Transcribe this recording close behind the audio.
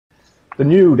The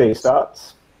new day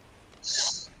starts.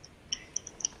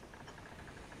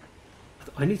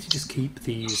 I need to just keep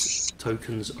these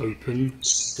tokens open,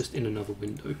 just in another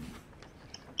window.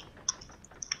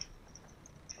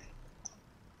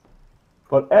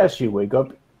 But as you wake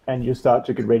up and you start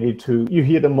to get ready to, you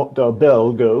hear the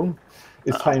bell go.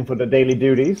 It's time for the daily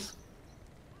duties.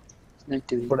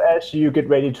 But as you get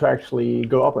ready to actually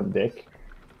go up on deck,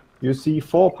 you see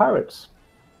 4 pirates.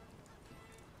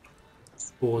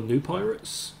 4 new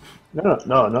pirates? No,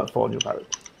 not 4 new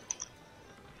pirates.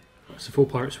 So 4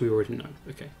 pirates we already know.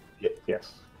 Okay.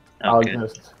 Yes. Okay. I'll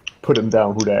just put them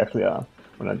down who they actually are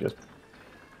when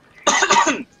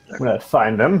I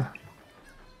find them.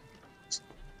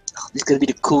 These are gonna be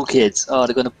the cool kids. Oh,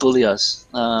 they're gonna bully us.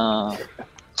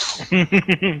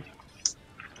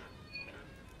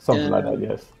 Something like that,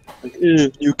 yes. Like,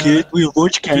 new kid, we'll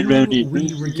watch can round it. Do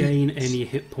we regain any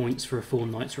hit points for a full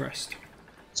night's rest?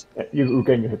 Yeah, you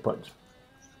regain your hit points.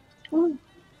 Full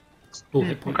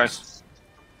hit points. Okay.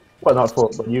 Well, not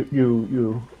full, but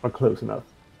you are close enough.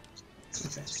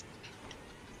 Okay.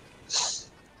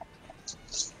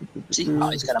 See, oh,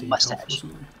 he's got a mustache.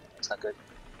 That's not good.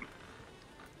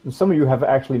 And some of you have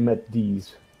actually met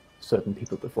these certain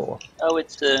people before. Oh,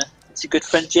 it's your good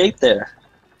friend Jape there.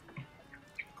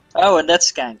 Oh, and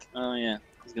that's Skank. Oh yeah,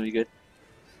 he's gonna be good.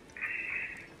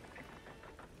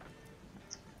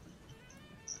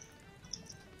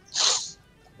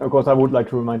 Of course, I would like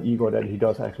to remind Igor that he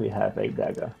does actually have a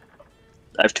dagger.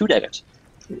 I have 2 daggers.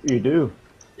 You do?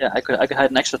 Yeah, I could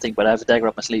hide an extra thing, but I have a dagger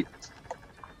up my sleeve.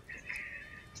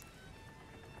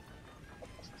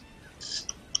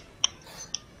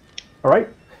 Alright.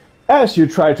 As you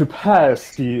try to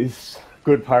pass these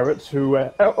good pirates who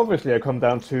obviously have come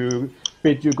down to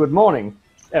bid you good morning,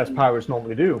 as pirates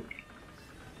normally do.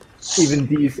 Even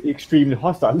these extremely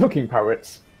hostile looking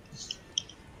pirates.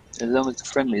 They don't look the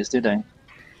friendliest, do they?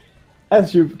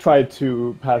 As you try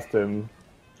to pass them,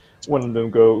 one of them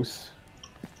goes,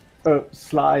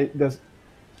 Mrs.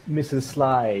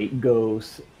 Sly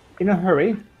goes, in a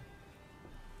hurry.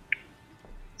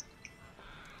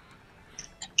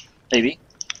 Maybe.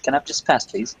 Can I just pass,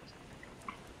 please?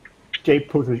 Jay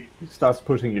starts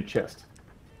pushing your chest.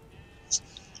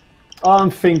 I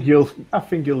think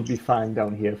you'll be fine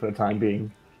down here for the time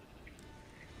being.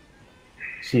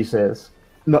 She says,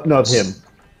 not him.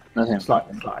 Not him. Sly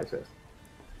says.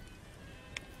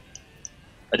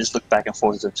 I just look back and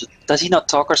forth. Does he not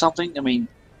talk or something? I mean...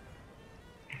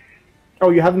 Oh,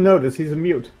 you haven't noticed? He's a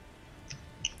mute.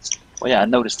 Well, yeah, I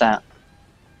noticed that.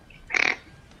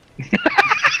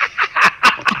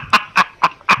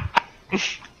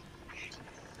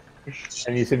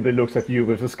 And he simply looks at you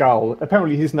with a scowl.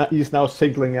 Apparently he's now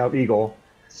singling out Igor.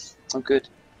 Oh, good.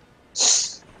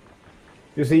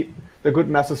 You see, the good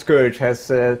Master Scourge has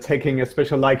taken a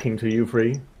special liking to you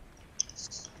three.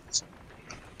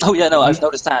 Oh yeah, no, I've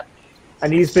noticed that.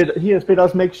 And he has bid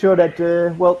us make sure that,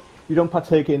 well, you don't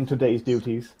partake in today's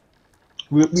duties.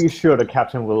 We're sure the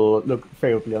captain will look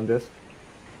favorably on this.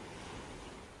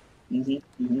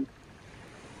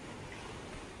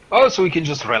 Oh, so we can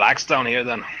just relax down here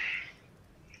then.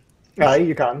 Yeah,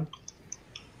 you can.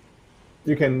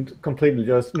 You can completely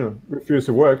just, refuse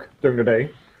to work during the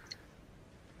day.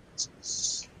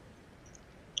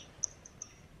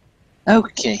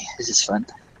 Okay, this is fun.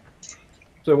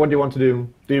 So what do you want to do?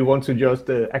 Do you want to just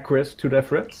acquiesce to their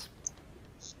threats?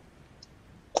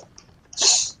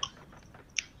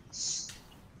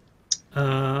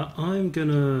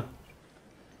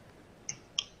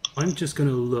 I'm just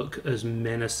gonna look as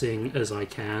menacing as I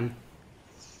can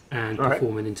and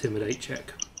perform an intimidate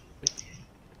check.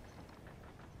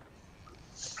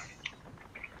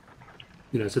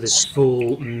 So this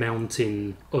full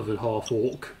mountain of a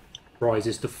half-orc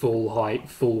rises to full height,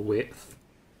 full width.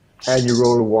 And you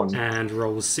roll a 1. And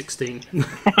rolls 16.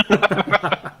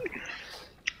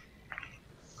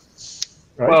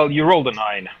 Well, you rolled a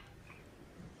 9.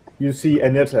 You see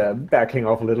Aneta backing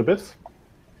off a little bit.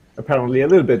 Apparently a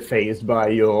little bit fazed by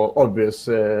your obvious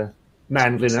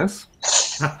manliness.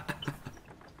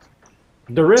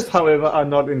 The rest, however, are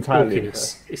not entirely.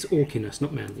 Orkiness. It's orkiness,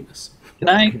 not manliness.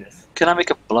 Can I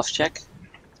make a bluff check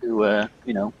to,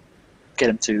 get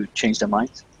them to change their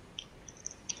minds?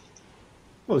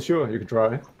 Well, sure, you could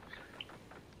try.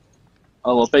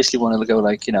 Oh, well, basically want to go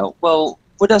like, well,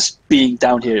 with us being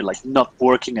down here, like, not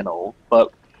working and all,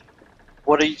 but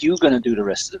what are you going to do the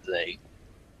rest of the day?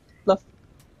 Bluff.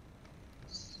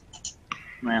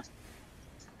 Yeah.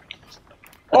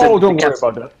 Oh, don't worry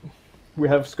about that. We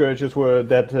have Scourge's word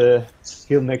that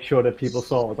he'll make sure that people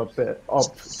saw it up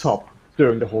top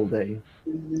during the whole day.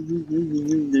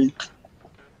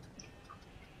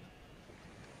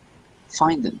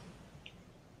 Find him.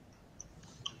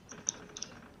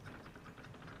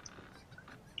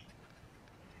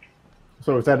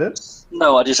 So is that it?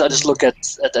 No, I just look at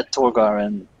Torgar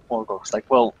and Morgok. It's like,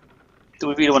 well, do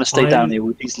we really want to stay down here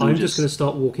with these losers? I'm just going to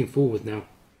start walking forward now.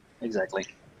 Exactly.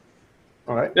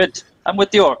 All right. Good. I'm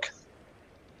with the orc.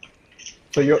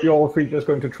 So you're all three just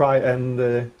going to try and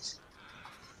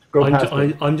go past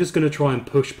them? I'm just going to try and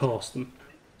push past them.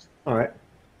 All right.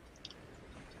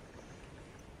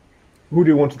 Who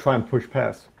do you want to try and push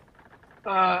past?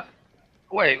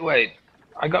 Wait.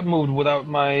 I got moved without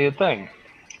my thing.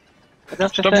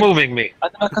 Stop moving me. I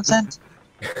do not consent.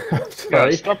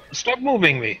 Sorry. Yeah, stop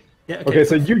moving me. Yeah, Okay,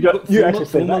 so you actually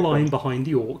form a back line then. behind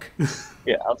the orc.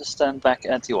 Yeah, I'll just stand back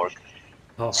at the orc.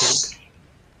 Half orc.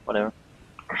 Whatever.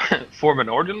 Form an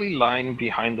orderly line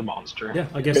behind the monster. Yeah,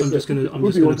 I guess I'm just gonna Who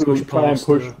do you want to push try and past.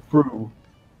 push through?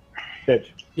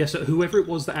 Edge. Yeah, so whoever it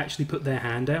was that actually put their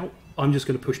hand out, I'm just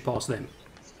gonna push past them.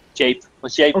 Jape.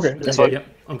 What's Jape? Okay. That's Yeah, what. yeah,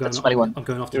 I'm going. That's 21. I'm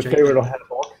going after Your Jake. favorite or head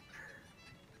walk.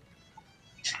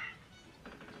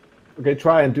 Okay,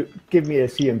 try and give me a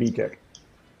CMB check.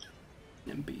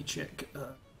 MB check.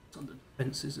 It's under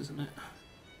defenses, isn't it?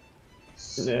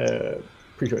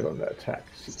 Pretty sure it's on the attack.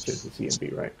 It's just the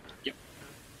CMB, right? Yep.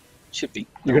 Should be.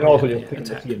 You can Oh, also yeah, just click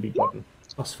attack. the CMB button.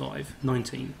 +5,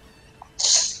 19.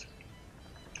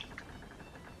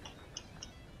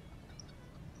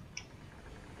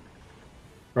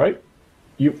 Right?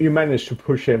 You managed to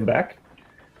push him back.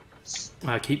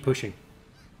 Keep pushing.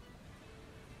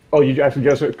 Oh, you actually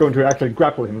just going to actually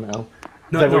grapple him now.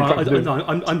 No,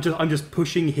 I'm just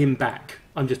pushing him back.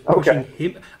 I'm just pushing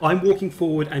him. I'm walking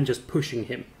forward and just pushing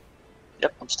him.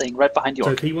 Yep, I'm staying right behind you.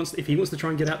 So if he wants to try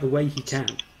and get out of the way, he can.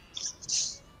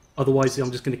 Otherwise, I'm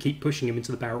just going to keep pushing him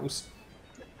into the barrels.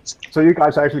 So you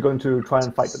guys are actually going to try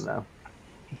and fight them now,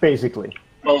 basically.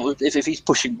 Well, if he's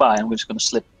pushing by, I'm just going to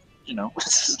slip. You know,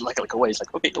 like away. It's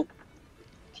like, okay, no.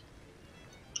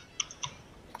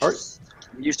 All right.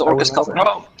 Use the orc as cover.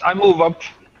 Well, I move up,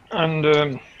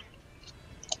 and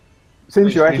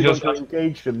Since you're actually just going to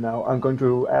engage them now, I'm going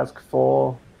to ask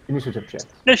for initiative checks.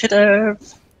 Initiative.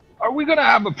 are we gonna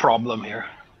have a problem here?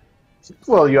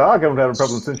 Well, you are going to have a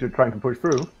problem since you're trying to push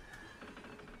through.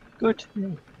 Good.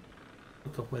 Oh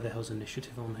God, where the hell's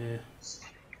initiative on here? It's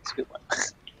a good one.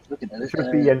 Looking at There it.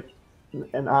 should be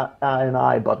an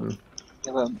I button.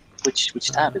 Yeah,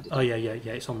 which tab is it? Oh yeah,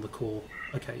 it's on the core.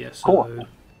 Okay, yeah. So, Core.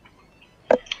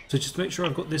 so just to make sure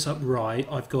I've got this up right,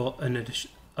 I've got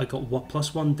I got what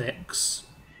 +1 dex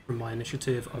from my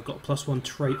initiative. I've got +1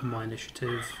 trait on my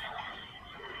initiative.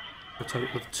 A total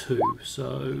of 2,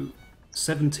 so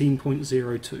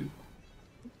 17.02.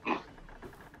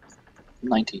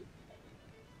 19.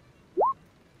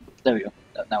 There we go.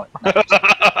 Now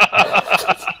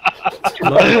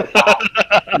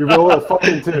You roll a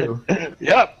fucking 2.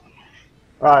 Yep.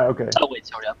 Alright, okay. Oh wait,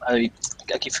 sorry. I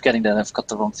keep forgetting that I've got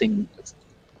the wrong thing.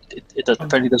 It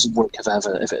apparently doesn't work if I have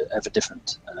a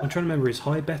different. I'm trying to remember, is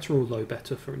high better or low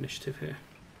better for initiative here?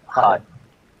 High.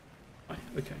 High,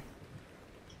 okay.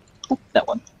 Oop, that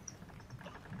one.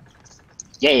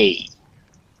 Yay.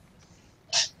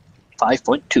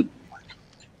 5.2.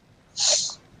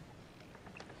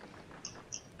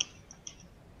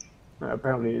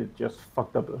 Apparently it just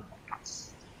fucked up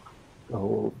the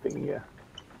whole thing, yeah.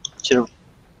 Should've...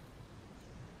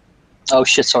 Oh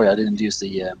shit! Sorry, I didn't use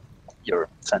the your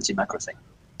fancy macro thing.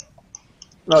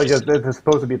 No, there's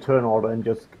supposed to be a turn order and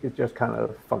it just kind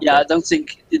of fucked Yeah, I up. don't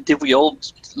think did we all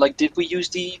did we use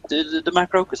the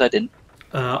macro? Because I didn't.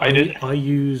 I did. I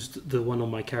used the one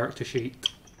on my character sheet.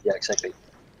 Yeah, exactly.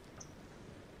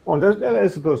 Well, that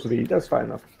is supposed to be. That's fine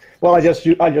enough. Well, I just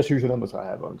use the numbers I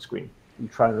have on screen. I'm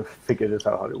trying to figure this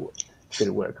out how to get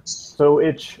it work. So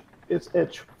it's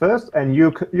Itch first, and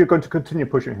you're going to continue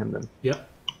pushing him then. Yep.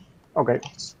 Okay.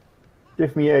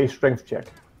 Give me a strength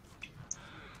check.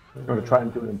 I'm going to try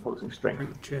and do an imposing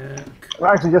strength. Check.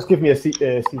 Well, actually, just give me a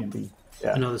CMB.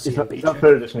 Yeah. Another It's not CMB check.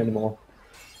 third edition anymore.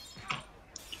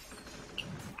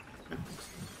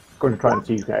 Going to try and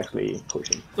see if you can actually push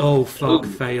him. Oh fuck!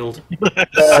 Failed.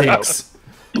 No. 6.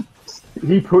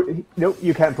 Nope,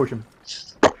 you can't push him.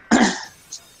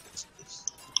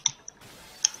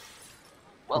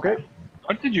 Well, Okay.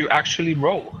 What did you actually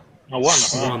roll? A 1.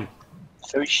 huh? 1.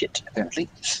 very shit apparently.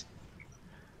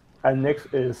 And next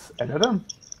is another.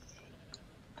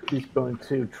 He's going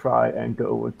to try and go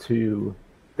over to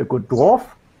the good dwarf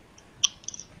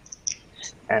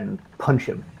and punch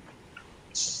him.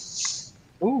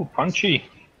 Ooh, punchy.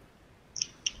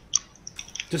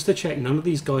 Just to check, none of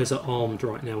these guys are armed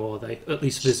right now, are they? At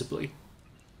least visibly.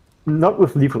 Not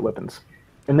with lethal weapons.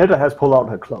 Anetta has pulled out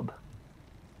her club.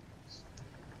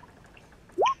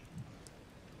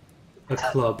 a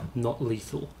club, not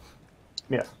lethal.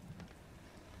 Yes.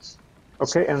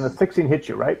 Okay, and the 16 hits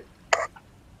you, right?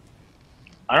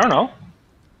 I don't know.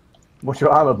 What's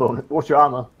your armor bonus? What's your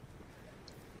armor?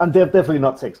 And they're definitely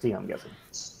not 16, I'm guessing.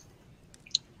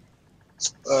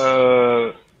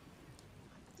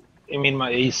 You mean my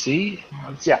AC?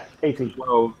 Yeah, 18.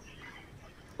 Well,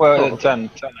 okay. 10,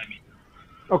 I mean.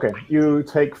 Okay, you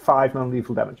take 5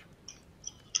 non-lethal damage.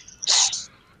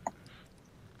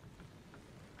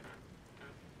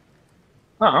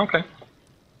 Oh, okay.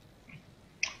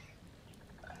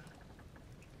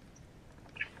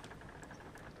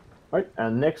 Right,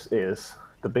 and next is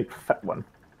the big fat one.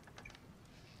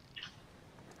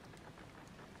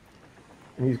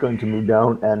 And he's going to move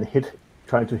down and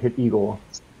try to hit Igor.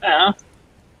 Yeah.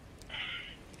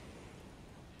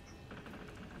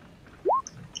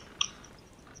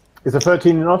 Is a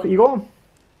 13 enough, Igor?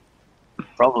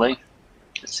 Probably.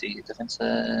 Let's see,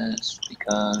 defenses,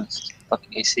 because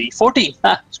fucking AC. 14!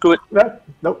 Ah, screw it.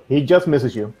 Nope, he just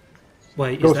misses you.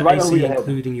 Wait, is Goes that right over AC your head.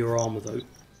 including your armor, though?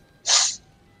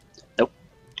 Nope.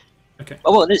 Okay.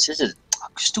 Oh, well, this is a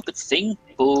stupid thing.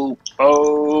 Oh.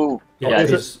 Oh. Yeah,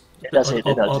 it is. It does hit.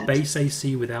 Our base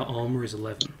AC without armor is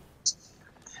 11.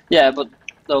 Yeah, but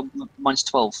no, mine's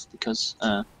 12 because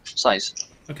size.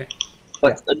 Okay.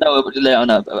 But no,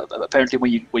 apparently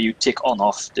when you tick on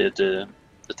off, the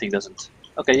thing doesn't.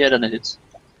 Okay, yeah, then it hits.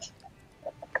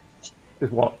 Is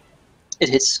what? It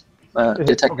hits.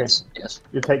 The attack hits. Yes.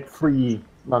 You take 3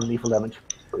 non-lethal damage.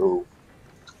 Oh.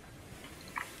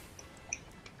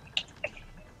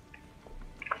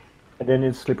 And then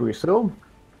it's Slippery Still.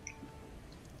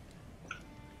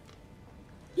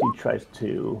 She tries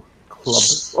to club.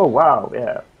 Oh wow,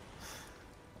 yeah.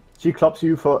 She clubs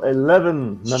you for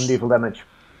 11 non-lethal damage.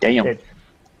 Damn. Hit.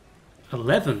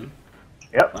 11?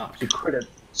 Yep, Fuck. she critted.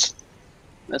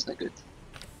 That's not good.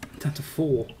 Down to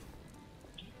 4.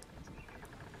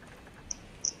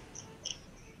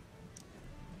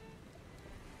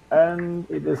 And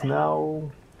it is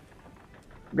now...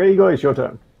 There you go, it's your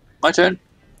turn. My turn.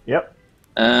 Yep.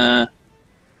 Oh,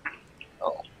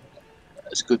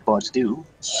 that's a good part to do.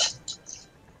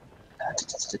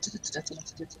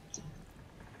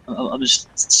 I'm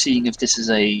just seeing if this is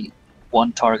a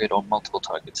one target or multiple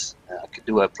targets. I could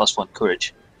do a +1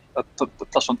 courage, a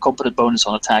 +1 competent bonus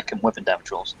on attack and weapon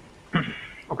damage rolls.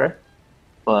 Okay.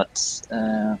 But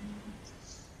and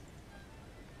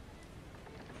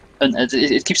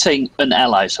it keeps saying an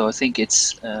ally, so I think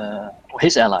it's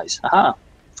his allies. Aha!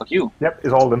 Fuck you. Yep,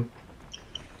 it's all of them.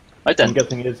 Right then. I'm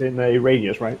guessing it's in a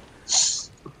radius, right?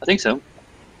 I think so.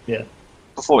 Yeah.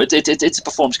 It's a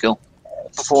perform skill.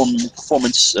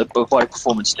 Performance by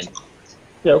performance thing.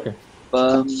 Yeah, okay.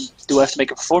 Do I have to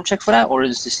make a perform check for that, or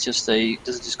is this just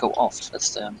does it just go off?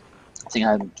 That's the thing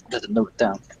I haven't noted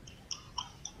down.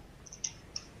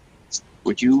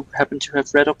 Would you happen to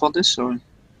have read up on this, or?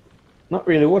 Not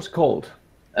really. What's it called?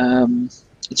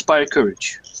 Inspire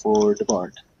Courage for the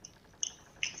Bard.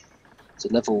 It's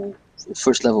a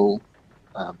first level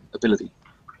ability.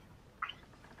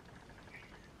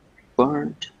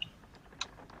 Bard.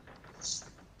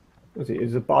 Let's see,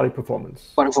 it's a body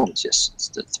performance. Bard performance,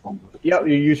 yes. That's one. Yeah,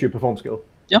 you use your perform skill.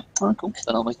 Yeah, alright, cool.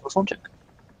 Then I'll make a perform check.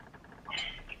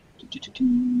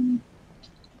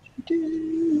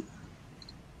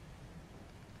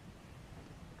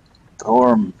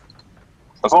 Perform.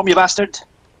 Perform, you bastard!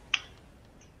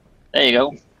 There you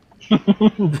go.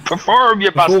 Perform,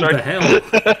 you bastard! Perform the hell.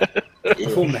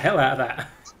 Perform the hell out of that.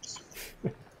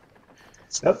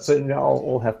 Yep, so now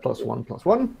all have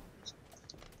 +1/+1.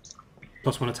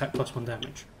 +1 attack, +1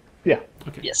 damage. Yeah.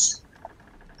 Okay. Yes.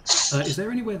 Is there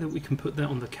anywhere that we can put that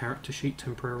on the character sheet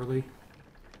temporarily?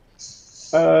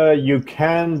 You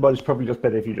can, but it's probably just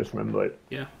better if you just remember it.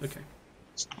 Yeah, okay.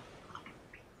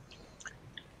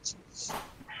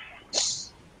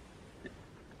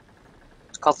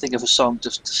 I can't think of a song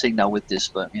just to sing now with this,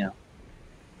 but you know.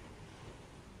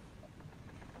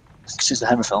 Since the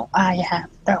hammer fell. I am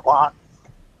the one.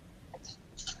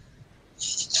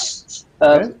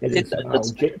 That's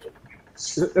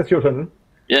your turn.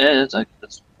 Yeah,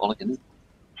 that's all I can do.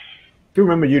 Do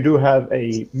remember you do have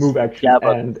a move action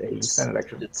and a standard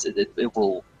action. It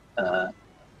will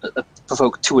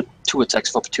provoke two attacks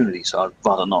of opportunity, so I'd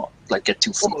rather not get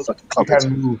 2 feet fucking clubbed.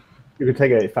 You can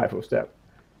take a 5-foot step.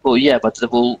 Well, yeah, but they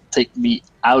will take me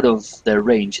out of their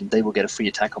range, and they will get a free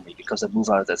attack on me because they move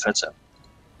out of their threat zone.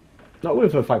 Not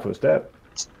with a 5-foot step.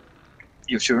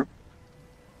 You sure?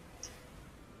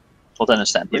 Well, then I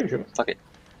stand. Yeah, Sure. fuck it.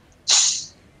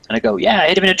 And I go, yeah,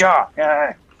 hit him in the jaw.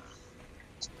 Yeah.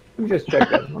 Let me just check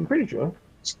that. I'm pretty sure.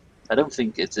 I don't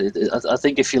think I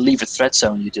think if you leave a threat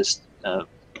zone, you just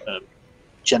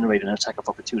generate an attack of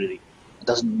opportunity. It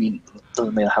doesn't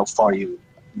matter how far you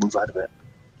move out of it.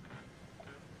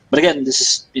 But again, this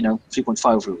is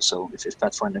 3.5 rules, so if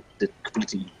Pathfinder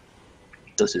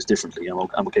does this differently,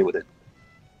 I'm okay with it.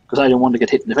 Because I don't want to get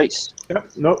hit in the face. Yeah,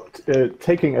 no,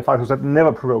 taking a 5%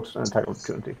 never provokes an attack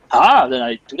opportunity. Ah, then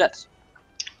I do that.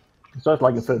 So it's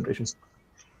like in 3rd edition.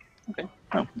 Okay.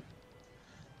 Oh.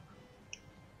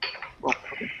 Well,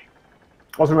 okay.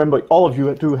 Also remember, all of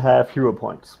you do have hero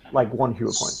points, like 1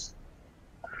 hero point.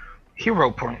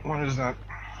 Hero point. What is that?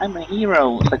 I'm a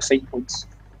hero. Like fate points.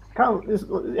 It's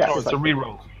It's a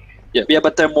reroll. Yeah,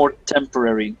 but they're more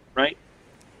temporary, right?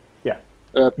 Yeah.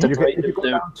 If you go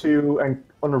down to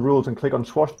on the rules and click on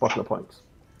swashbuckler points,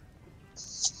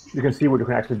 you can see what you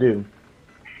can actually do.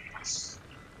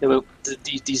 Yeah, well,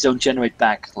 these don't generate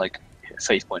back like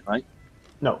fate point, right?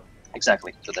 No.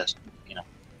 Exactly. So that's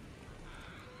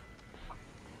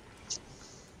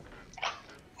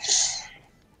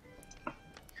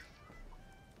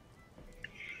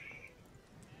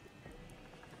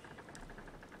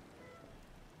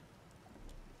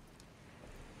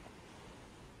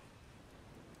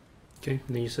Okay,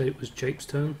 and then you say it was Jake's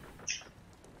turn?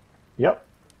 Yep.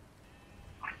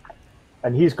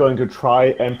 And he's going to try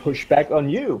and push back on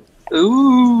you.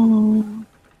 Ooh.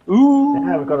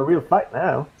 Yeah, we've got a real fight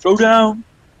now. Throw down.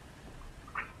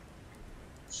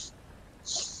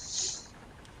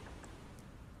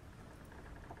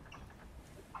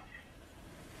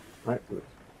 Right,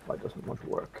 why doesn't want to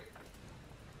work?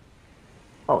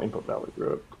 Oh, input value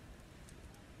group.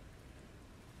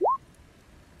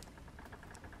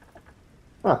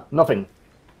 Ah, nothing.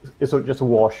 It's just a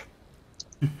wash.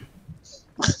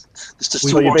 It's just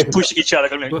two orcs pushing each other.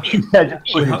 We're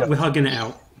hugging it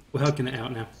out. We're hugging it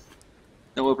out now.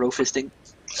 No more bro fisting.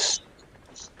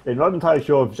 They're not entirely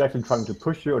sure if he's actually trying to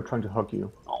push you or trying to hug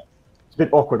you. Oh. It's a bit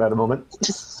awkward at the moment.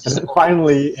 And then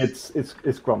finally, it's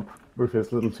Grump with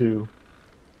his little 2.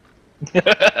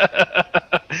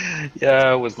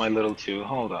 Yeah, it was my little 2.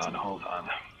 Hold on.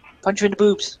 Punch you in the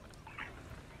boobs.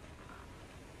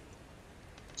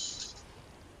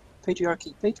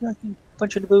 Patriarchy.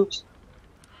 Punch you in the boobs.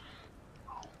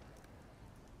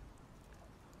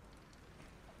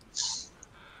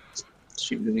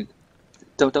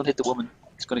 Don't hit the woman.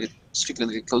 It's gonna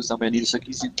get closed down by Anita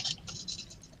Sarkeesian.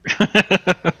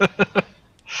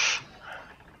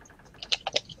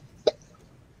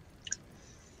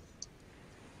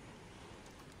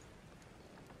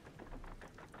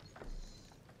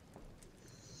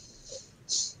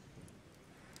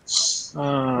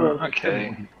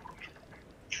 Okay.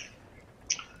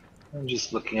 I'm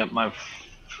just looking at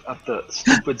the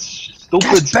stupid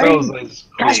spells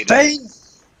I created.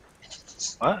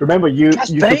 What? Remember, you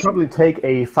should probably take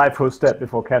a 5-foot step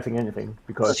before casting anything,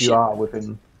 because you are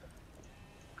within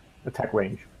attack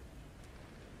range.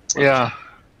 Yeah.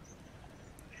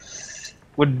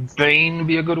 Would Bane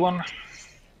be a good one?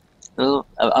 Well,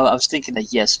 I was thinking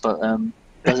that yes, but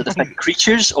does it affect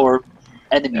creatures or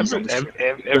enemies?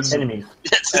 Enemies.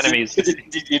 Enemies.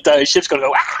 The entire ship's gonna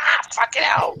go, ah, fucking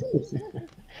hell!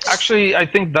 Actually, I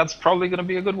think that's probably gonna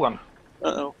be a good one.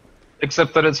 Uh-oh.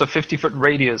 Except that it's a 50-foot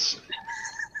radius.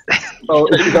 Oh,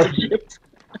 it's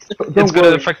going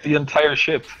to affect the entire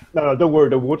ship. No, don't worry.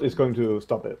 The wood is going to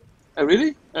stop it. Oh,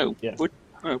 really? Oh, yeah. Wood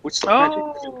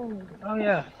stop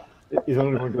Yeah. It's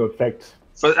only going to affect.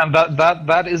 But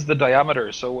that is the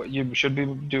diameter. So what you should be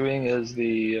doing is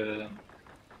the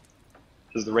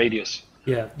radius.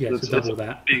 Yeah. It's double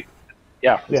that.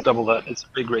 It's double that. It's a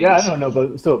big radius. Yeah, I don't know,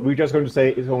 but still, we're just going to say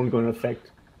it's only going to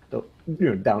affect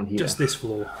down here. Just this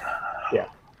floor. Yeah.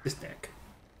 This deck.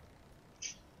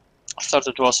 I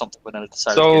started to draw something, but then I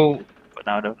decided but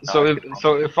now I don't.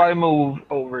 So if I move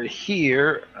over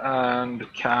here and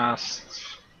cast,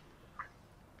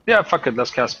 fuck it,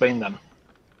 let's cast Bane then.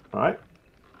 All right. Do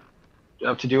you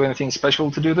have to do anything special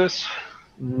to do this?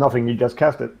 Nothing. You just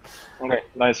cast it. Okay,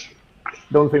 nice.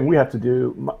 The only thing we have to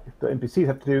do, the NPCs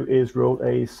have to do, is roll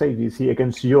a save DC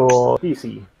against your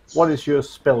DC. What is your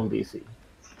spell DC?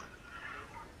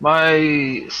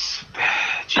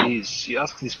 Jeez, you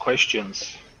ask these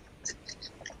questions.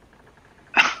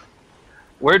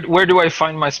 Where do I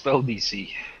find my spell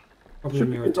DC? Probably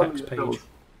on your attacks page.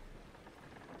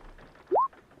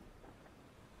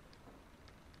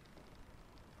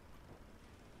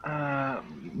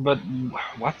 But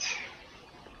what?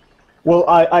 Well,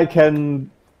 I can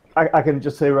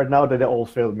just say right now that they all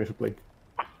failed miserably.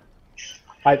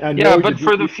 I know but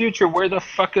for the future, where the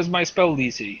fuck is my spell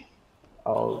DC?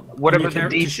 Oh, whatever the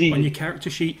DC. On your character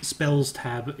sheet spells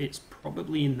tab, it's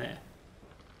probably in there.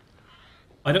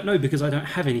 I don't know because I don't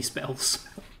have any spells.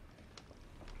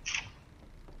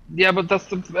 Yeah, but that's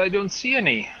the. I don't see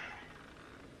any.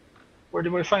 Where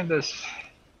do I find this?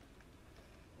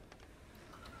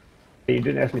 You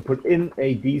didn't actually put in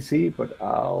a DC, but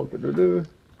I'll do.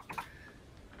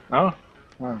 Oh.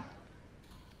 Oh.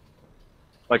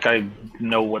 Like I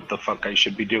know what the fuck I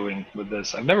should be doing with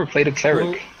this. I've never played a cleric.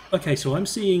 Well, okay, so I'm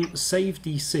seeing save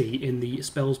DC in the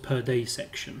spells per day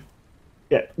section.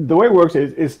 Yeah, the way it works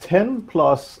is 10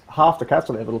 plus half the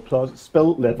caster level plus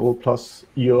spell level plus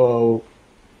your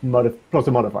plus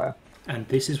the modifier. And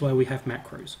this is where we have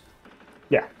macros.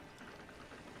 Yeah.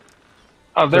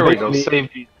 Oh, there So we go. basically-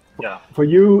 Save. Yeah. For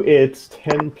you, it's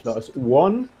 10 plus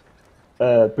 1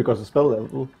 because of spell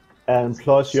level, and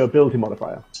plus your ability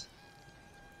modifier.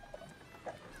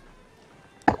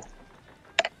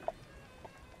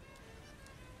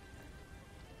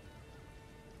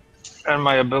 And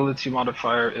my ability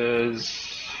modifier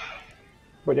is.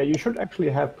 But yeah, you should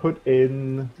actually have put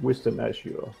in wisdom as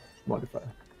your modifier.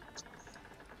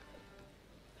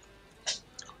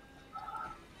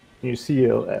 You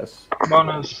CLS.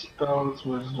 Bonus spells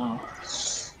wisdom.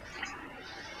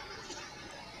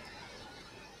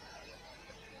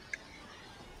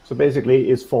 So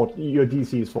basically, it's 14. Your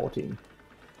DC is 14,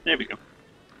 There we go.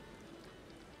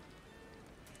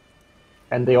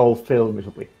 and they all fail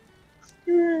miserably.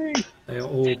 They are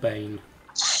all Bane.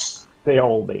 They are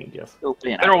all Bane, yes. Oh,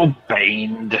 man. They're all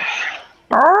baned.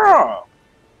 Ah!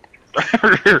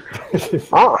 You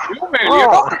made it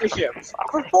off the ship. I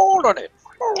was born on it.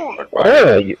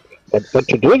 Well, but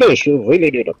to do this, you really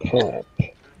need a pump.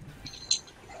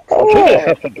 What do you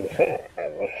happen to have?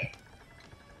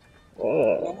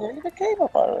 Oh. I became a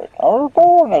pirate. I was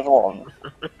born as one.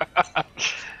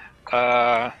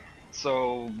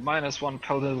 So -1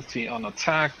 penalty on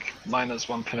attack,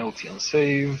 -1 penalty on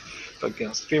save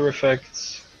against fear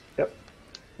effects. Yep.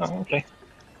 Oh, okay.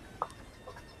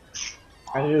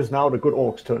 And it is now the good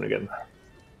orc's turn again.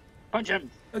 Punch him.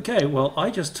 Okay, well, I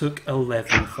just took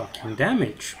 11 fucking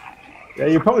damage. Yeah,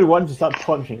 you probably want to start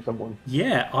punching someone.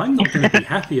 Yeah, I'm not going to be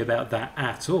happy about that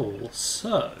at all.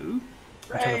 So,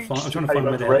 I'm trying to find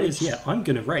where that is. Yeah, I'm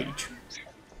going to rage.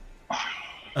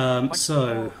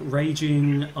 So,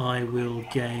 raging, I will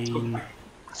gain...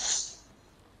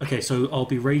 Okay, so I'll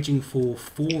be raging for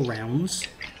 4 rounds.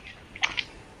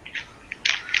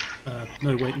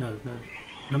 No, wait, no.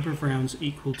 Number of rounds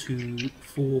equal to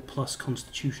 4 plus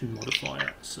Constitution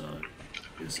modifier, so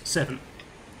it's 7.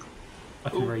 I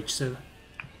can rage 7.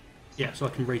 Yeah, so I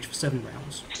can rage for 7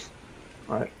 rounds.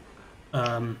 Alright.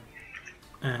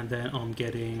 And then I'm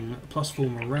getting +4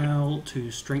 morale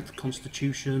to Strength,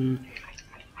 Constitution,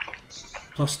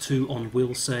 +2 on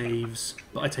Will saves,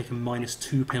 but I take a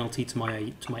 -2 penalty to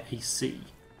my AC.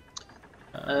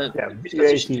 Yeah, because your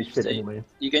you AC is fit say- anyway.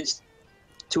 You gain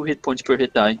 2 hit points per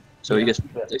hit die, so you get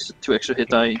 2 extra hit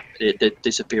die. They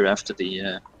disappear after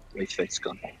the rage effect's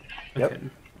gone. Yep. Okay.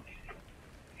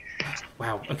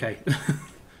 Wow, okay.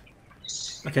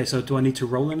 Okay, so do I need to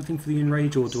roll anything for the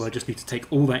enrage, or do I just need to take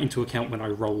all that into account when I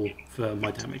roll for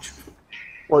my damage?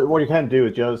 Well, what you can do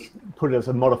is just put it as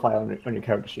a modifier on your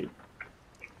character sheet.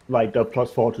 Like the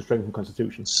 +4 to strength and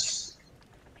constitution.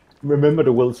 Remember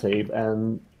the will save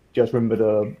and just remember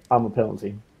the armor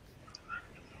penalty.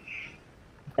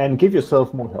 And give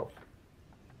yourself more health.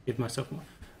 Give myself more.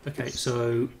 Okay,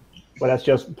 so... Well, that's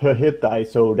just per hit die,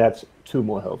 so that's 2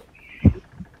 more health.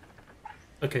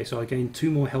 Okay, so I gain 2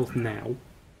 more health now.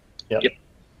 Yep.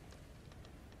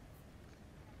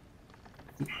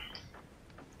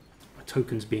 My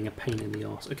token's being a pain in the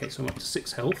arse. Okay, so I'm up to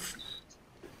 6 health.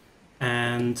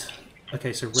 And...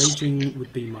 Okay, so raging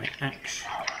would be my action.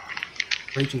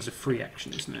 Raging's a free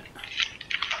action, isn't it?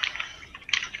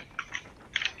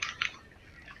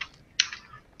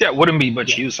 Yeah, it wouldn't be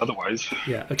much use otherwise.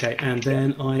 Yeah, okay, and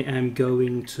then I am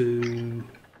going to...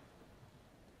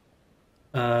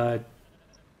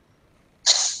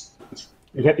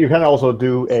 You can also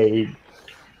do a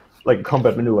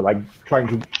combat maneuver, like try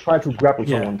to grapple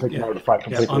someone, take them out of the fight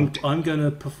completely. I'm going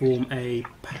to perform a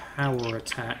power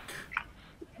attack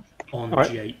on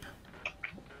Jape.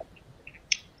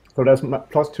 So that's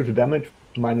 +2 to damage,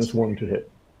 -1 to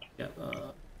hit. Yeah,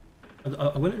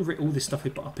 I went and wrote all this stuff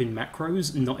up in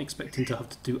macros, not expecting to have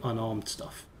to do unarmed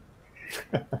stuff.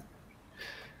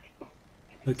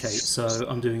 Okay, so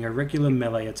I'm doing a regular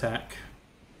melee attack.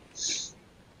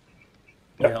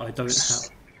 Yeah, I don't have...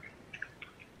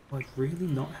 Do I really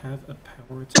not have a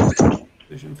power attack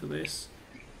vision for this?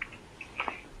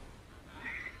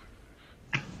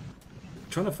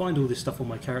 Trying to find all this stuff on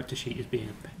my character sheet is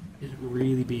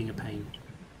really being a pain.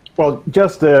 Well,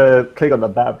 just click on the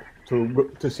map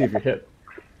to see if you hit.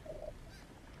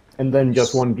 And then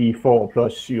just 1d4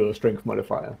 plus your strength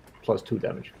modifier, +2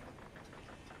 damage.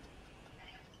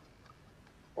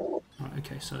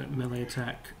 Okay, so melee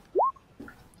attack.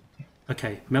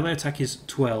 Okay, melee attack is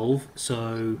 12,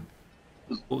 so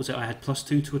what was it? I had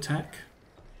 +2 to attack?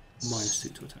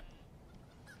 -2 to attack.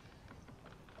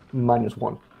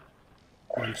 -1.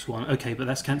 -1. Okay, but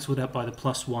that's cancelled out by the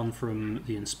 +1 from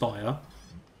the Inspire.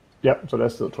 Yep, so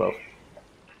that's still 12.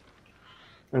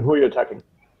 And who are you attacking?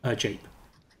 Jape.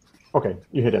 Okay,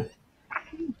 you hit him.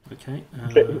 Okay.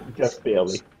 Just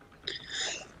barely.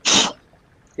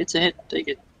 It's a hit, take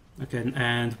it. Okay,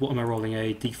 and what am I rolling?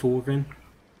 A D4 again?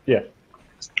 Yeah.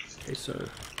 Okay, so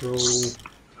roll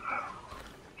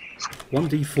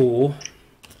 1d4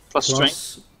 Plus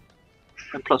strength.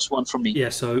 And +1 from me. Yeah,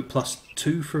 so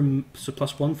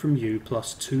 +1 from you,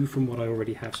 +2 from what I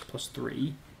already have, so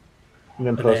 +3. And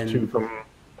then +2 from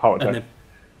power attack. And then,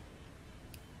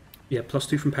 yeah,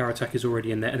 +2 from power attack is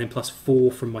already in there, and then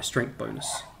 +4 from my strength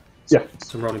bonus. Yeah.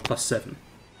 So I'm rolling +7.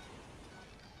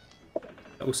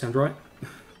 That will sound right?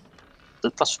 The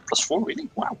 +4, really?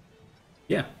 Wow.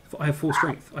 Yeah, I have 4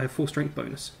 strength. I have 4 strength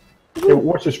bonus. Yeah,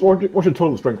 what's your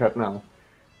total strength at now?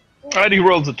 And he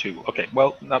rolls a 2. Okay,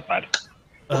 well, not bad.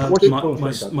 What's your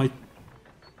total strength?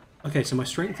 Okay, so my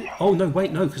strength... Oh, no,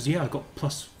 wait, no, because, yeah, I got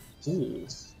 +4.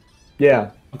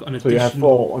 Yeah. I got an So you have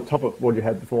additional... 4 on top of what you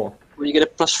had before. Well, you get a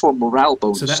 +4 morale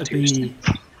bonus. So that would be...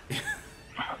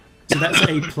 So that's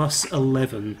a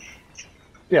 +11.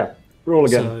 Yeah, roll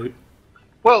again. So...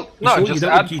 Well, no, Sure, just you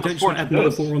add don't just +4 want to add to another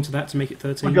this. 4 onto that to make it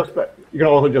 13? You can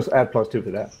also just add +2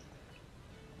 to that.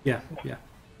 Yeah, yeah.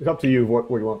 It's up to you what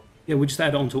you want. Yeah, we'll just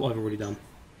add it on to what I've already done.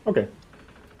 Okay.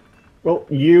 Well,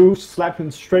 you slap him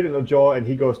straight in the jaw and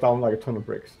he goes down like a ton of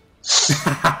bricks.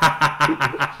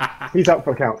 He's out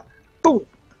for count. Boom!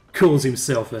 Calls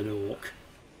himself an orc.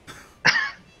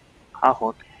 Half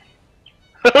orc.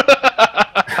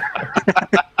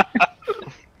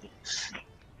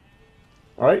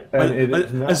 Alright, and it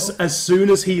is now... As soon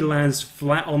as he lands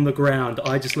flat on the ground,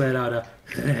 I just let out a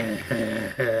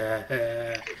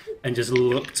and just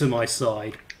look to my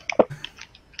side.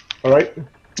 Alright.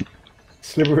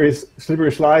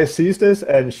 Slippery Sly sees this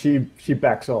and she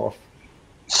backs off.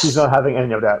 She's not having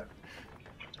any of that.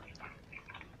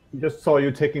 She just saw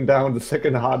you taking down the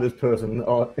second hardest person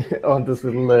on this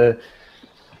little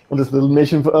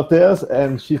mission of theirs,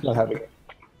 and she's not having it.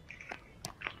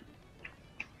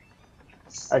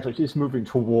 Actually, she's moving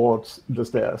towards the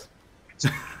stairs.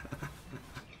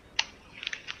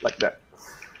 Like that.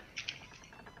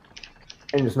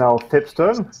 And it's now Tip's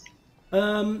turn.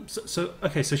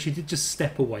 Okay, so she did just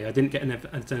step away. I didn't get an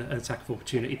attack of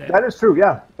opportunity there. That is true,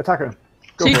 yeah. Attack her.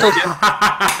 Go See, for told it. you.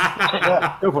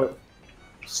 Yeah, go for it.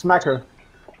 Smack her.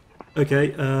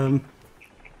 Okay,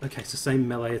 okay, so same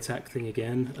melee attack thing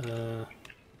again.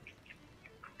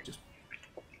 Just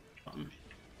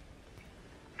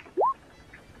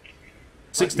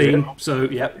 16, so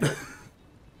yeah.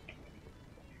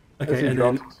 Okay, and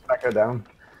then smack her down.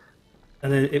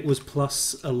 And then it was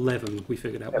 +11, we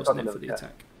figured out, wasn't it, for the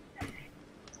attack?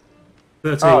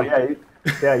 13. Oh,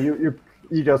 yeah,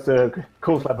 you just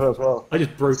cool slap her as well. I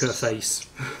just broke her face.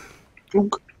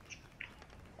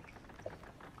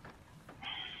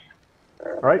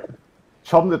 Right?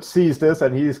 Chomlet sees this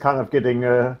and he's kind of getting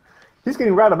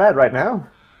rather mad right now.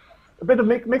 A bit of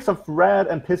mix of rad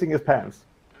and pissing his pants.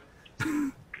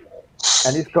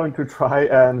 And he's going to try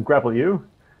and grapple you.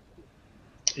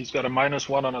 He's got a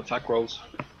 -1 on attack rolls.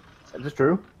 That is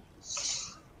true.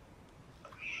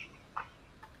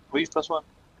 We've +1.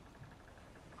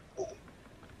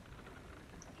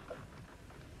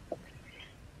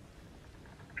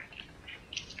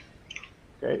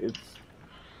 Okay, it's...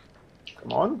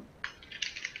 Come on.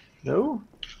 No?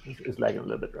 It's lagging a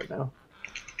little bit right now.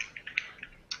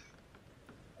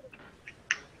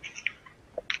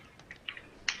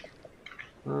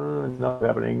 Not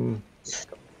happening.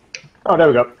 Oh, there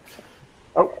we go.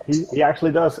 Oh, he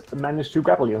actually does manage to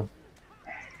grapple you.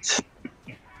 So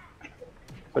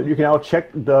you can now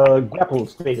check the grapple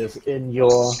status in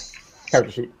your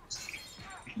character sheet.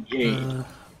 Yay.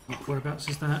 Whereabouts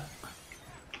is that?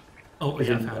 Oh,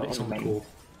 yeah, I found it. It's on the core.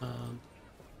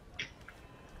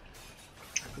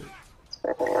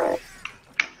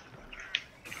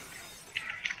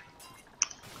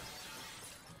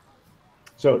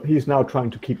 So he's now trying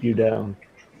to keep you down.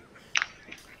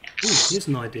 Ooh, here's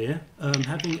an idea.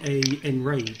 Having a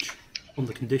enrage on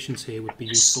the conditions here would be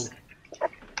useful.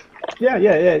 Yeah,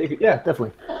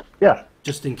 definitely. Yeah.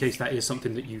 Just in case that is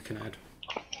something that you can add.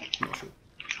 I'm not sure.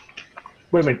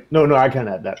 Wait a minute. No, I can't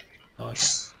add that. Oh, okay.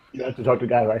 You have to talk to the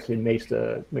guy who actually makes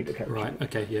the character. Right,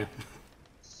 okay, yeah.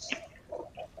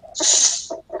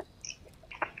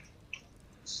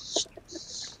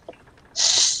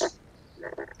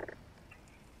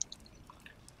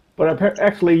 But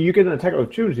actually, you get an attack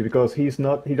opportunity because he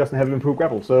doesn't have improved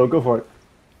grapple. So go for it.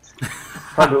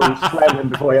 Try to slam him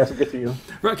before he has to get to you.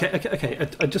 Right. Okay.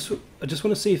 I just want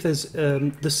to see if there's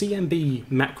the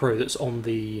CMB macro that's on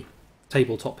the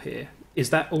tabletop here. Is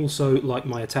that also like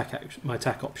my attack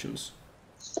options?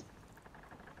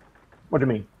 What do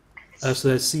you mean? So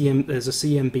there's a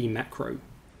CMB macro.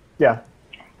 Yeah.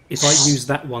 If I use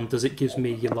that one, does it give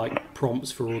me like prompts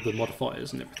for all the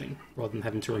modifiers and everything, rather than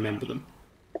having to remember them?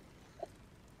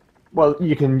 Well,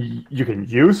 you can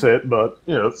use it, but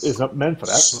it's not meant for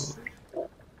that.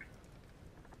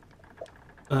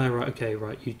 Right. Okay.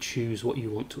 Right. You choose what you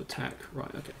want to attack.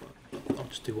 Right. Okay. Well, I'll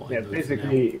just do what I know.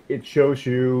 Basically, it shows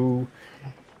you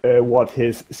what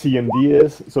his CMD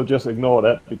is. So just ignore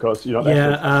that because you know.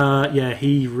 Yeah.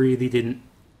 He really didn't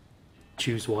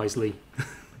choose wisely.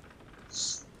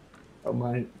 Oh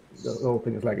my! The whole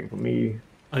thing is lagging for me.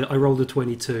 I rolled a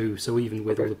 22, so even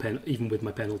with even with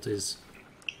my penalties.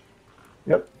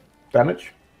 Yep.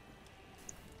 Damage.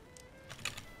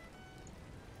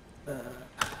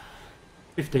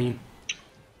 15.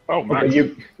 Oh man.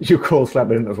 Okay, you cold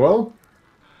slap him as well.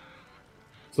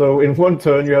 So in one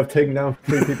turn you have taken down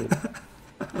 3 people.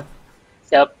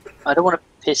 Yep. I don't want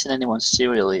to piss in anyone's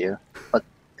cereal here, but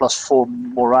 +4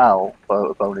 morale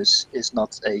bonus is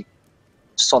not a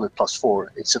solid +4.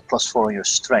 It's a +4 on your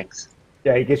strength.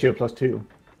 Yeah, he gives you a +2.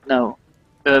 No.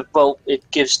 Well, it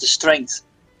gives the strength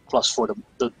 +4.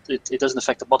 It doesn't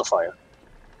affect the modifier.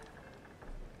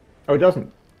 Oh, it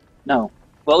doesn't. No.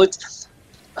 Well,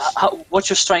 what's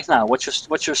your strength now? What's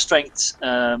your strength?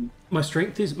 My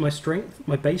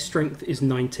base strength is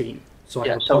 19, so I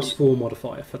have a so +4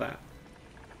 modifier for that.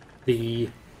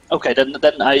 Okay, then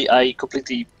I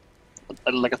completely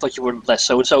I thought you were less.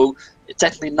 So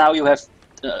technically now you have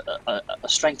a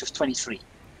strength of 23.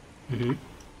 Mm-hmm.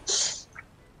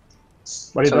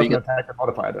 But it doesn't attack the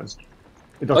modifier then.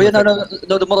 Oh yeah,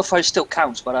 no, the modifier still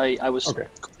counts. But I was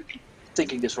completely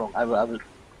thinking this wrong. I would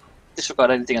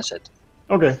disregard anything I said.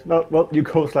 Okay, no, well, you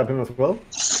cold slap him as well.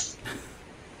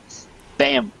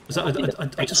 Bam. So I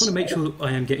just want to make sure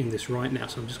I am getting this right now,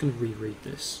 so I'm just going to reread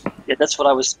this. Yeah, that's what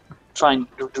I was trying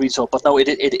to resolve. But no,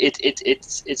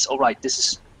 it's all right. This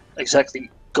is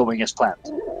exactly going as planned.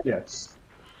 Yes.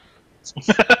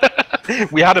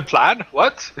 We had a plan.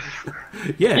 What?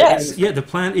 Yeah, the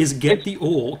plan is get the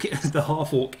orc, the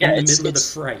half orc, in the middle of the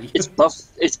fray. It's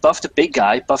buff the big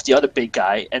guy, buff the other big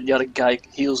guy, and the other guy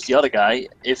heals the other guy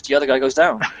if the other guy goes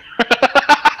down.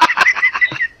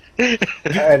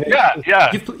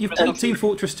 You've played Team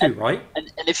Fortress 2, right? And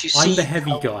if you see, I'm the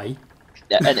heavy guy.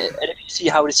 Yeah, and if you see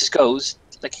how this goes,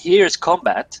 like here is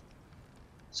combat.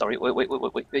 Sorry,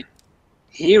 wait.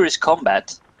 Here is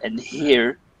combat, and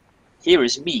here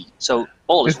is me. So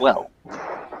all is well.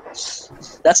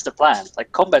 That's the plan.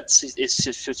 Like combat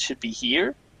should be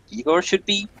here. Igor should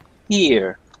be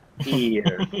here.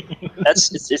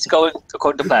 It's going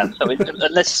according to plan. So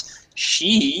unless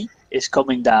she is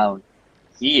coming down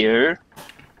here.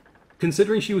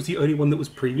 Considering she was the only one that was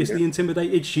previously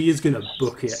intimidated, she is going to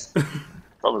book it.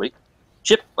 Probably.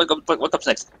 Chip, what comes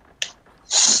next?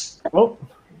 Well,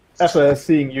 after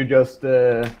seeing you just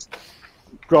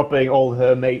dropping all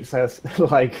her mates as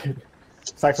like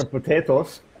sacks of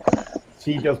potatoes,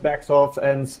 she just backs off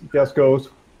and just goes.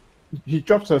 She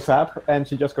drops her sap and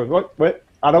she just goes, "What? Wait,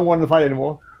 I don't want to fight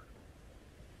anymore."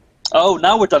 Oh,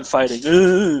 now we're done fighting.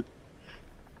 Ugh.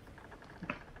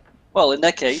 Well, in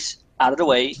that case, out of the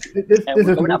way. This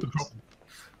isn't worth the trouble.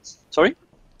 Sorry?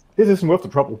 This isn't worth the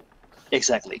trouble.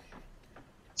 Exactly.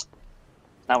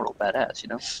 Now we're all badass, you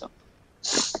know.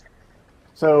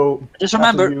 So just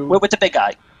remember, we're with the big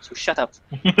guy. So shut up.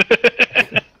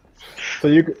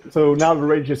 So now the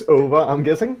rage is over. I'm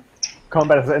guessing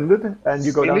combat has ended, and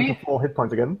you go down to 4 hit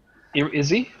points again. Is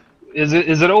he? Is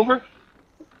it over?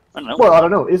 I don't know. Well, I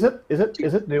don't know. Is it? Do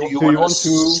you want to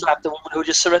slap the woman who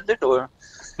just surrendered, or?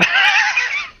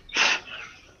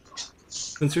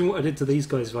 Considering what I did to these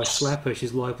guys, if I slap her,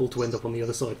 she's liable to end up on the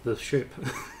other side of the ship.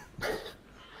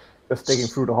 Just digging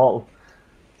through the hull.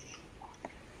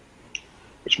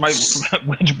 Which might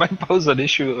pose an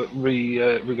issue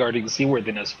regarding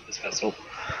seaworthiness of this vessel.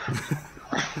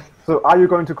 So, are you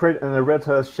going to create an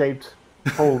Errata-shaped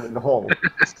hole in the hull?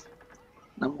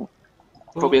 No.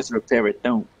 Probably have to repair it.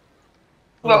 No.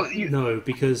 Well, no,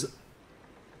 because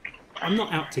I'm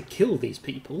not out to kill these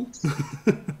people.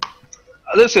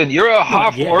 Listen, you're a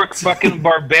half-orc fucking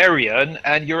barbarian,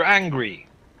 and you're angry.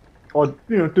 Or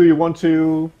do you want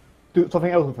to do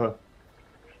something else with her?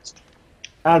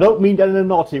 I don't mean that in a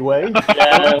naughty way. No.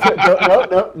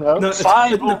 No,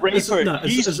 Fine, no, raper. no,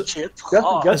 Chip.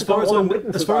 as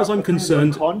far as I'm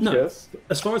concerned, no. conscious.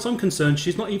 As far as I'm concerned,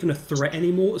 she's not even a threat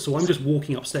anymore. So I'm just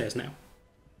walking upstairs now.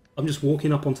 I'm just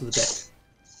walking up onto the deck.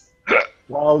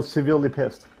 While severely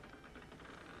pissed.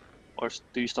 Or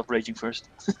do you stop raging first?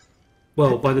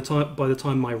 Well, by the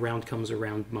time my round comes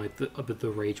around,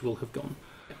 the rage will have gone.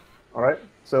 All right.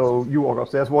 So you walk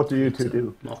upstairs. What do you two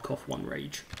do? Mark off one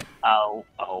rage. I'll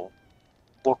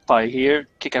walk by here,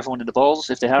 kick everyone in the balls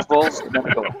if they have balls, and then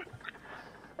I go.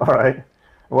 All right.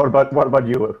 What about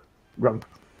you, Grump?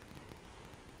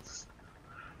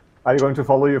 Are you going to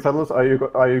follow your fellows? Are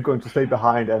you going to stay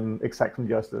behind and exact some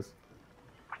justice?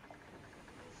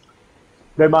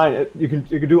 Never mind. You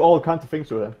can do all kinds of things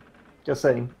with her. Just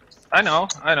saying. I know.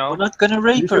 We're not gonna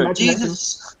rape her.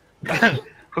 Jesus.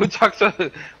 Who talks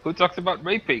about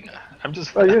raping? I'm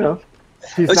just. Well, you know,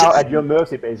 she's now at your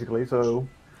mercy, basically. So.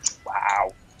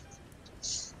 Wow.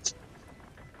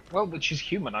 Well, but she's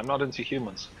human. I'm not into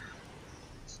humans.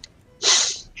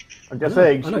 I'm just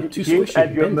saying, she's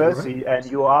at your bent, mercy, and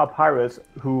you are pirates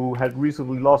who had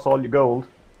recently lost all your gold.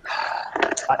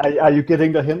 Are you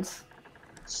getting the hints?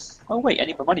 Oh wait, I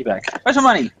need my money back. Where's my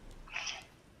money?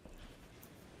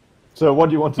 So what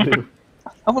do you want to do?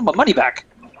 I want my money back.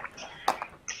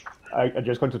 I'm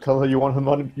just going to tell her you want her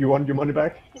money. You want your money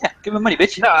back? Yeah, give me money,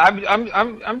 bitch. No,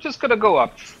 I'm just gonna go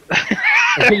up.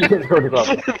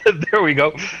 There we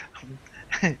go.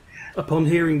 Upon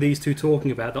hearing these two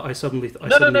talking about that, I suddenly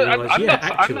realised,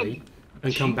 actually,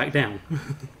 and come back down.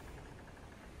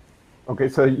 Okay,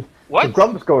 so what? The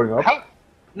Grump is going up. How?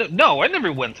 No, I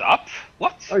never went up.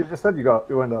 What? Oh, you just said you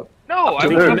went up. No, I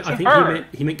went think up to her.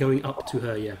 he meant going up to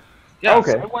her, yeah. Yeah,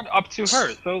 okay. I went up to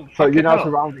her. So you're now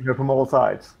surrounding her from all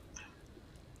sides.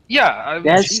 Yeah.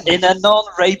 Yes, in a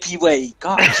non-rapey way.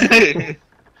 God.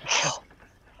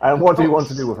 And what do you want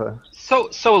to do with her?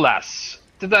 So lass,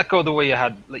 did that go the way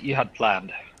you had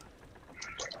planned?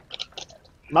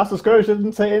 Master Scourge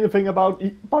didn't say anything about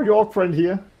your orc friend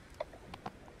here.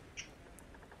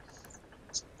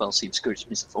 Well, seems Scourge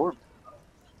misinformed.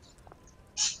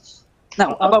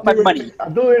 Now, about my money.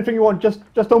 I'll do anything you want. Just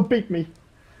don't beat me.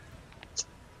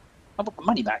 How about my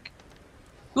money back?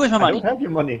 Who has my money? I don't have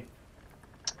your money.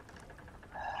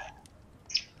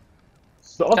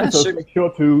 The officers make sure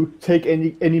to take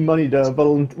any money the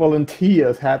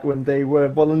volunteers had when they were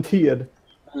volunteered.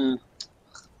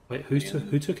 Wait, who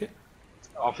took it?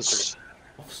 Officers.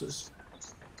 Officers.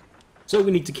 So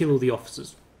we need to kill all the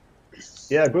officers.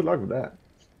 Yeah, good luck with that.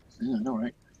 Yeah, I know,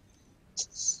 right?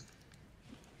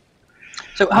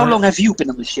 So how long have you been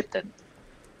on the ship then?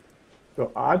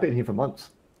 So I've been here for months.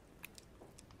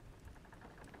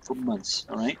 For months,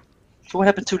 alright. So what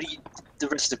happened to the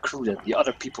rest of the crew then? The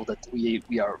other people that we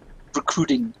are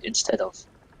recruiting instead of?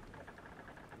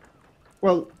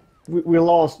 Well, we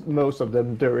lost most of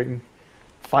them during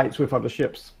fights with other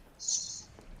ships.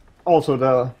 Also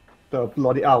the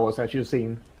bloody hours, as you've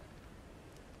seen.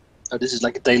 Oh, this is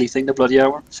like a daily thing, the bloody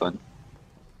hour? Fun.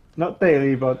 Not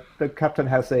daily, but the captain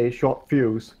has a short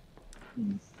fuse.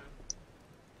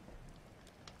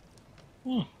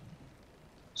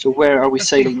 So where are we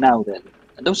sailing now then?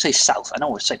 And don't say south. I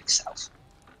know we're sailing south.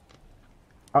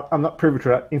 I'm not privy to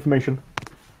that information.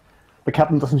 The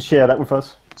captain doesn't share that with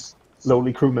us,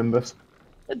 lowly crew members.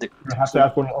 You have to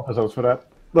ask one of the officers for that.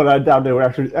 But I doubt they will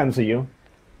actually answer you.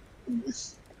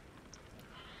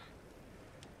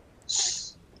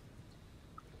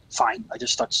 Fine, I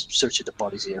just start searching the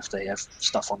bodies here if they have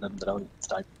stuff on them that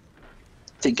I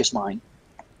think is mine.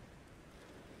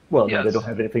 Well, no, they don't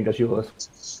have anything that's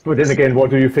yours. But then again, what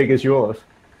do you think is yours?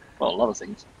 Well, a lot of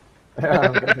things.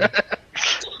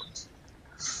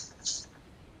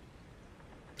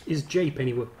 Is Jape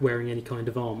wearing any kind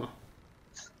of armor?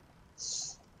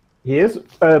 He is,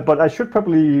 but I should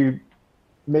probably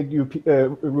make you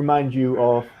remind you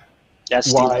of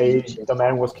why the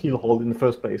man was keelhauled in the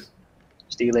first place.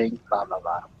 Stealing, blah blah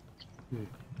blah.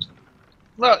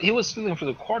 Well, he was stealing for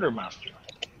the quartermaster.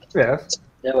 Yes.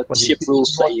 Yeah, but ship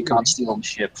rules say you can't steal on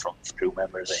ship from crew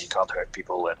members and you can't hurt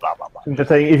people and blah blah blah. I'm just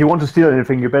saying, if you want to steal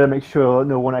anything, you better make sure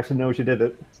no one actually knows you did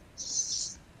it.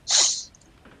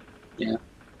 Yeah,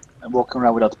 and walking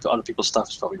around with other people's stuff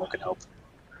is probably not going to help.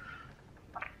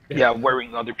 Yeah,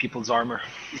 wearing other people's armor.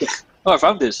 Yeah. Oh, I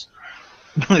found this.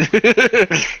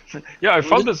 Yeah, I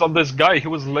found this on this guy. He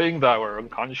was laying there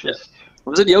unconscious. Yeah. It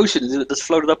was in the ocean. It just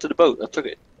floated up to the boat. I took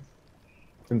it.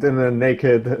 And then the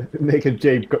naked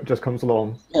Jape just comes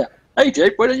along. Yeah. Hey,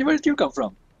 Jape, where did you come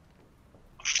from?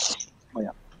 Oh, yeah.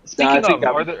 Speaking of,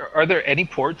 are there any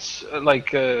ports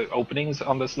openings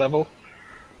on this level?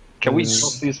 Can we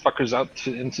toss these fuckers out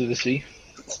into the sea?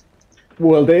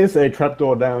 Well, there is a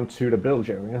trapdoor down to the bilge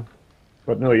area.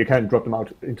 But no, you can't drop them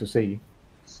out into sea.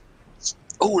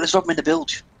 Oh, let's drop them in the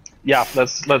bilge. Yeah,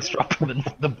 let's drop them in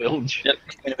the bilge. Yep,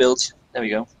 in the bilge. There we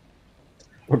go.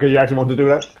 Okay, you actually want to do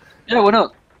that? Yeah, why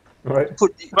not? Right.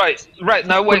 Right.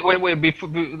 Now, wait.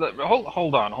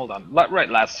 Hold on. Right,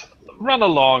 lads. Run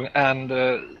along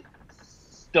and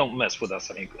don't mess with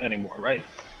us anymore, right?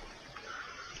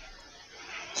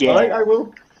 Yeah. Alright, I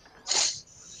will.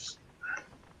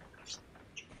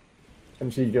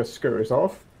 And she just scurries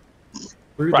off.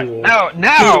 Right now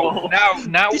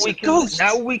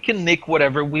we can nick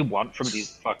whatever we want from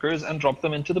these fuckers and drop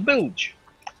them into the bilge.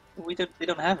 They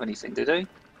don't have anything, do they?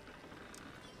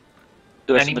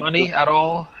 Any money at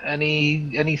all?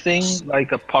 Anything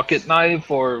like a pocket knife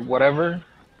or whatever?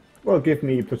 Well, give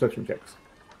me perception checks.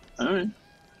 Alright.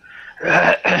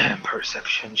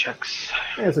 Perception checks.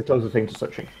 Yeah, it's the closest thing to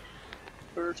searching.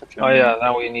 Perception. Oh yeah,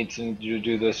 now we need to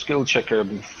do the skill checker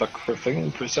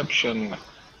thing. Perception.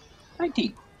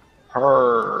 19.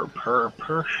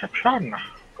 Perception.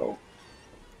 Go.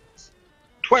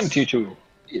 22.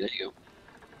 Yeah, there you go.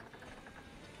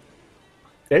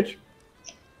 Edge?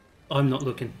 I'm not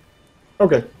looking.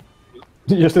 Okay.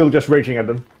 You're still just raging at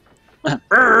them.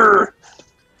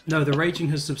 No, the raging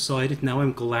has subsided. Now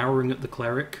I'm glowering at the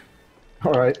cleric.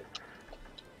 Alright.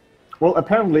 Well,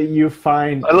 apparently you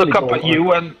find... I look up at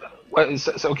you and...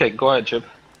 okay, go ahead, Chip.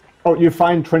 Oh, you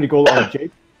find 20 gold on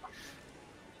Jake.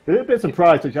 A little bit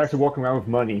surprised that you're actually walking around with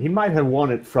money. He might have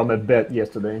won it from a bet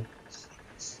yesterday.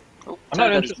 Oh, I'm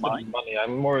not interested in money.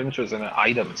 I'm more interested in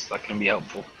items that can be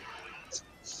helpful.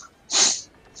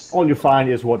 All you find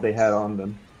is what they had on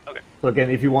them. Okay. So again,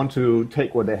 if you want to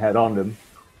take what they had on them...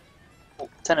 Well,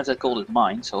 10 of that gold is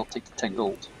mine, so I'll take the 10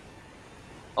 gold.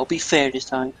 I'll be fair this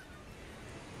time.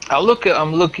 I'm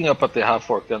looking up at the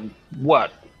half-orc and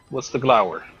what's the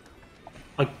glower?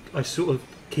 I sort of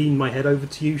keen my head over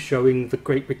to you, showing the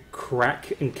great big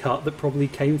crack and cut that probably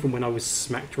came from when I was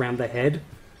smacked around the head.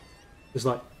 It's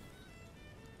like,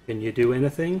 can you do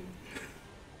anything?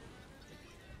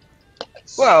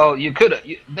 Well, you could.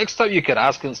 Next time you could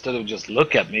ask instead of just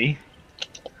look at me.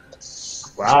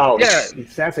 Wow, yeah.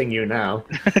 He's sassing you now.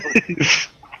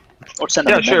 Or send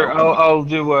yeah, sure. I'll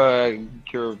do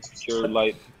cure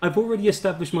light. I've already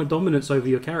established my dominance over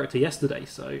your character yesterday,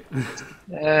 so...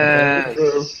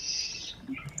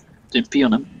 Didn't pee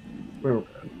on him. Well,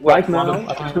 right now, I'm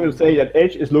just going to say that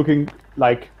Edge is looking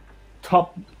like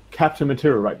top captain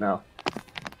material right now.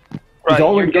 Right, He's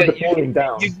already got the falling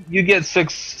down. You get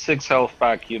six health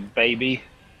back, you baby.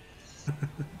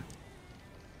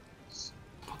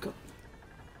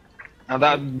 And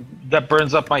that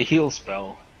burns up my heal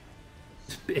spell.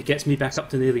 It gets me back up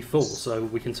to nearly full, so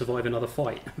we can survive another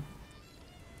fight.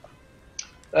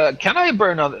 Can I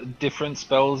burn other different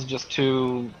spells just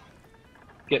to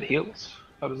get heals?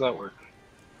 How does that work?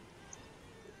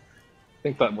 I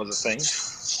think that was a thing.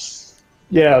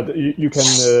 Yeah, you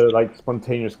can like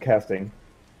spontaneous casting.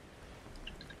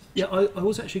 Yeah, I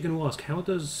was actually going to ask, how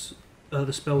does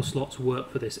the spell slots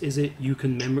work for this? Is it you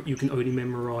can only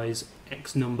memorize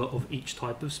X number of each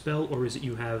type of spell, or is it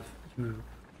you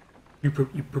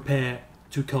prepare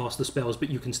to cast the spells, but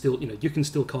you can still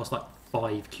cast like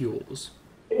 5 cures?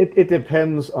 It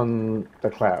depends on the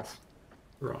class.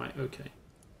 Right. Okay.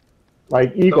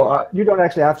 Like Igor, you don't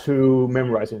actually have to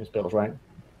memorize any spells, right?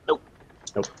 Nope.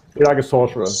 You're like a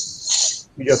sorcerer.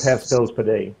 You just have spells per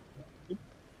day.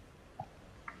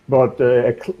 But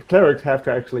clerics have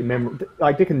to actually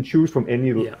like they can choose from any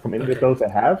of the spells they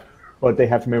have, but they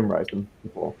have to memorize them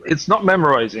before. It's not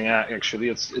memorizing, actually.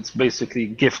 It's basically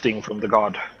gifting from the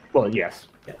god. Well, yes.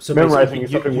 Yeah, so memorizing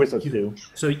is something wizards do.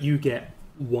 So you get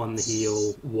 1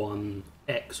 heal, 1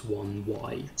 X, 1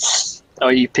 Y. Oh,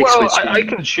 you pick switch. I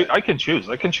can choose. I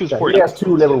can choose for you. He you. has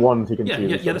 2 level 1s he can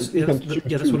choose.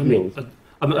 That's what I mean.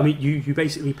 I mean, you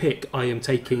basically pick. I am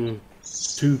taking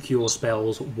 2 cure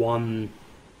spells, 1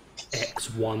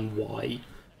 X, 1 Y,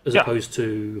 as opposed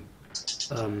to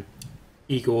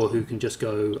Igor, who can just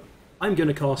go, I'm going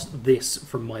to cast this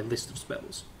from my list of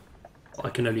spells. I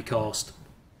can only cast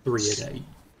 3 a day.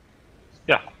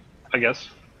 Yeah, I guess.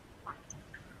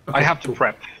 Okay, I have to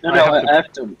prep. No,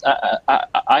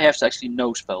 I have to actually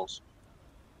know spells.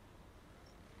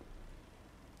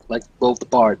 Like both the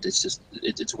bard, it's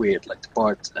weird. Like the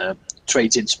bard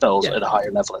trades in spells at a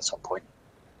higher level at some point.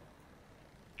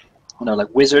 You know,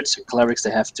 like wizards and clerics, they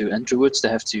have to, and druids, they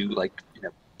have to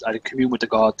either commune with the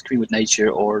god, commune with nature,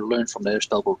 or learn from their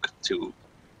spellbook to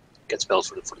get spells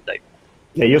for the day.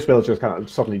 Yeah, your spells just kind of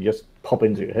suddenly just pop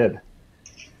into your head.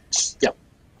 Yeah,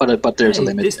 but there's a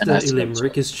limit. This dirty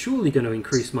limerick is surely going to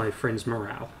increase my friend's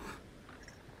morale.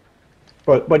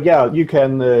 But yeah, you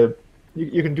can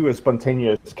you can do a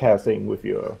spontaneous casting with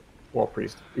your war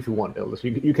priest if you want, Elders.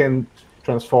 You can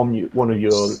transform one of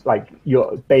your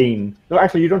your Bane. No,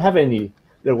 actually, you don't have any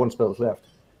level 1 spells left.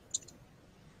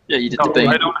 Yeah, you did No, the Bane.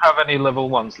 I don't have any level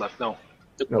 1s left. No.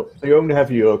 No, so you only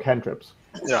have your cantrips.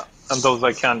 Yeah, and those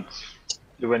I can't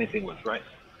do anything with, right?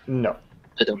 No.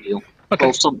 They don't heal. Okay.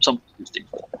 Well, some do.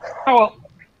 Oh well.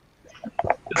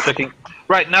 Just checking.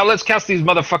 Right, now let's cast these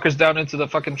motherfuckers down into the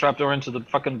fucking trapdoor, into the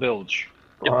fucking bilge.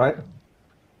 Yep. All right.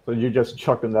 So you just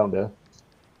chuck them down there.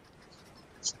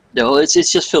 No, it's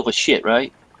just filled with shit,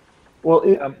 right?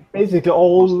 Well, basically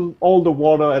all the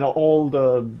water and all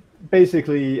the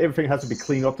basically everything has to be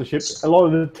cleaned off the ship. A lot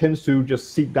of it tends to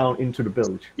just seep down into the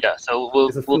bilge. Yeah. So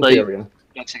It's a will filthy they? area.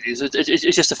 Exactly.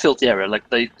 It's just a filthy area. Like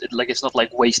it's not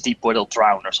like waist deep where they'll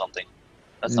drown or something.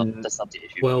 That's not the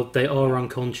issue. Well, they are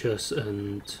unconscious,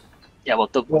 and Yeah. Well,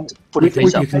 put Well, them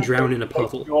face you up. can drown in a Make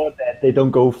puddle. sure that they don't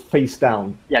go face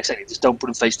down. Yeah, exactly. Just don't put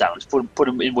them face down. Just put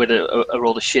them in where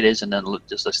all the shit is, and then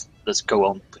let's go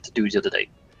on with the duties of the day.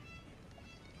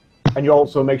 And you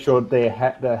also make sure their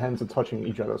hands are touching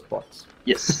each other's butts.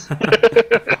 Yes.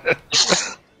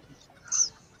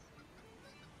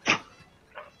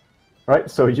 Right,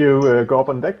 so you go up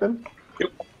on deck then?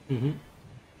 Mm-hmm.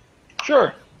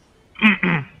 Sure.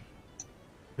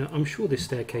 Now, I'm sure this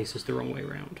staircase is the wrong way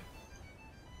around.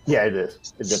 Yeah, it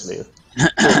is. It definitely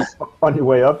is. On your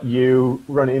way up, you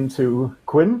run into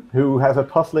Quinn, who has a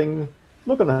puzzling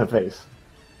look on her face,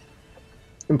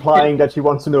 implying that she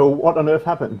wants to know what on earth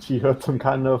happened. She heard some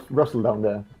kind of rustle down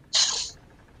there.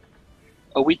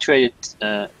 Oh, we traded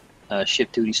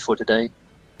ship duties for today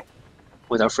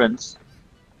with our friends,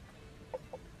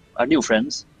 our new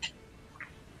friends.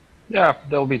 Yeah,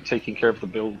 they'll be taking care of the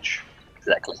bilge.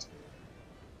 Exactly.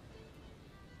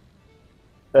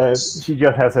 She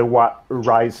just has a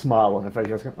wry smile on her face.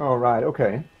 Just, oh, right,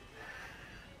 okay.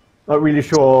 Not really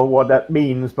sure what that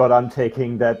means, but I'm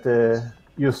taking that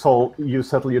you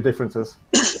settle your differences.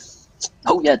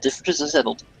 Oh yeah, differences are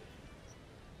settled.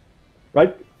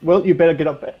 Right? Well, you better get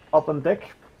up on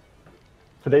deck.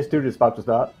 Today's duty is about to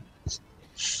start.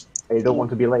 You don't want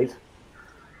to be late.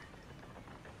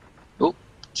 Oh,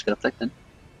 just got a flick then.